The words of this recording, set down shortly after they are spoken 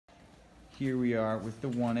here we are with the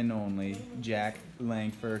one and only Jack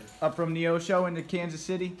Langford, up from the show into Kansas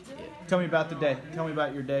City. Tell me about the day. Tell me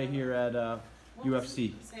about your day here at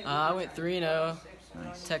UFC. I went 3-0.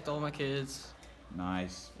 Nice. Teched all my kids.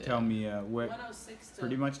 Nice. Yeah. Tell me,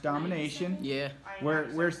 pretty much domination. Yeah.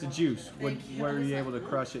 Where's the juice? Where were you able to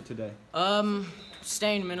crush it today?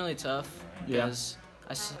 Staying mentally tough. Yeah. Because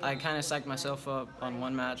I kind of psyched myself up on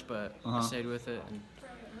one match, but I stayed with it.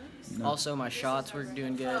 And also, my shots were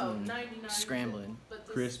doing good and scrambling.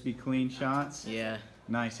 Crispy, clean shots. Yeah.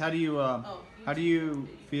 Nice. How do you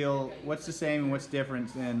feel? What's the same and what's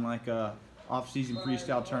different in like a off-season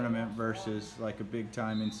freestyle tournament versus like a big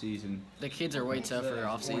time in season? The kids are way tougher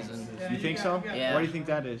off-season. You think so? Yeah. Why do you think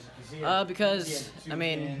that is? Because, I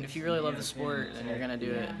mean, if you really love the sport and you're going to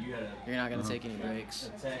do it, you're not going to take any breaks.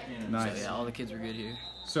 Nice. So, yeah, all the kids were good here.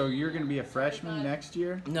 So you're going to be a freshman next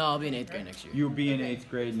year? No, I'll be in 8th grade next year. You'll be in 8th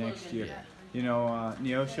grade next year. Yeah. You know,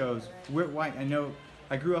 Neosho's, I know,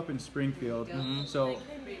 I grew up in Springfield, so,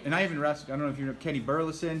 and I even wrestled, I don't know if you know Kenny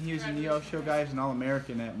Burleson, he was a Neosho guy, he's an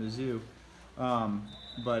All-American at Mizzou.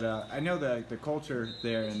 But I know the culture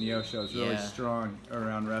there in Neosho is really strong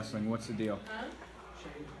around wrestling. What's the deal?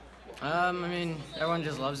 I mean, everyone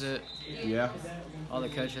just loves it. Yeah? All the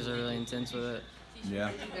coaches are really intense with it.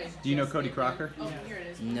 Yeah. Do you know Cody Crocker?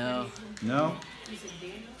 No. No?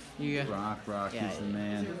 Yeah. Brock, he's the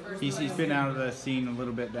man. He's been out of the scene a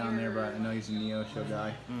little bit down there, but I know he's a Neosho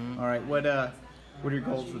guy. Mm-hmm. All right, what are your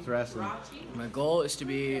goals with wrestling? My goal is to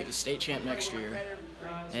be a state champ next year.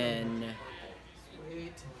 And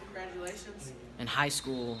in high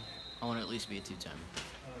school, I want to at least be a 2-time.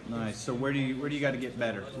 Nice. So where do you got to get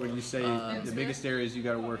better? Where do you say the biggest areas you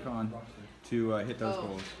got to work on to hit those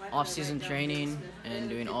goals? Off-season training and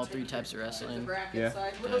doing all 3 types of wrestling. Yeah.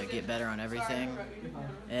 To get better on everything,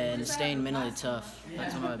 and staying mentally tough.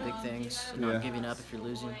 That's one of my big things. Not giving up if you're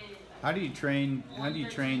losing. How do you train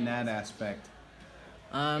that aspect?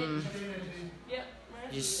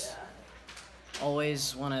 Just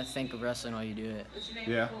always want to think of wrestling while you do it.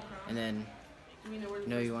 Yeah. And then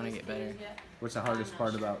know you want to get better. What's the hardest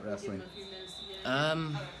part about wrestling?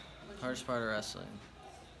 Hardest part of wrestling,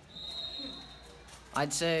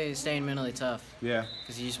 I'd say staying mentally tough. Yeah.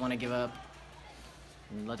 Because you just want to give up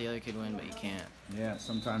and let the other kid win, but you can't. Yeah,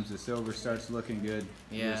 sometimes the silver starts looking good.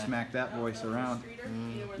 Yeah. You smack that voice around.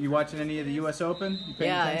 You watching any of the U.S. Open? You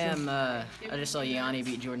paying attention? I am. I just saw Yanni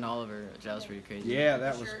beat Jordan Oliver, which that was pretty crazy. Yeah,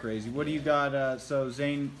 that was crazy. What do you got? So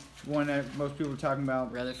Zane, one that most people are talking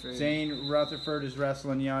about. Rutherford. Zane Rutherford is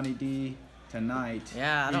wrestling Yanni D tonight.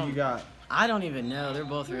 Yeah, Who you got? I don't even know. They're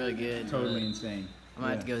both really good. Totally insane. I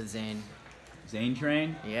might have to go with Zane. Zane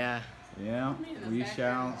train? Yeah. Yeah, we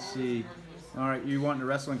shall see. All right, you wanting to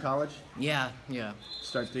wrestle in college? Yeah.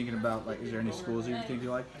 Start thinking about, like, is there any schools you think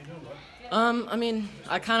you like? I mean,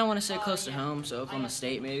 I kind of want to stay close to home, so Oklahoma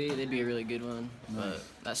State maybe. They'd be a really good one. Nice. But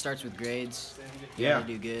that starts with grades. Yeah. They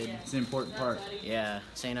do good. It's an important part. Yeah,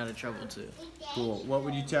 staying out of trouble too. Cool. What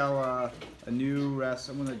would you tell a new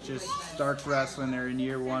someone that just starts wrestling, they're in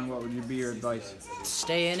year 1, what would be your advice?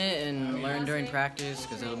 Stay in it and learn during practice,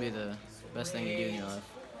 because it'll be the best thing to do in your life.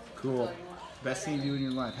 Cool. Best thing to do in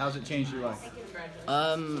your life. How's it changed your life?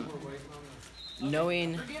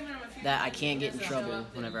 Knowing that I can't get in trouble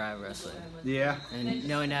whenever I wrestle. Yeah. And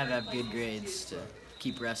knowing that I have good grades to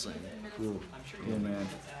keep wrestling. Cool, man.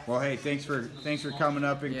 Well, hey, thanks for coming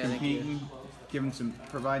up and competing,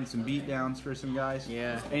 providing some beat downs for some guys.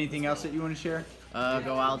 Yeah. Anything else that you want to share?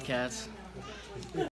 Go Wildcats.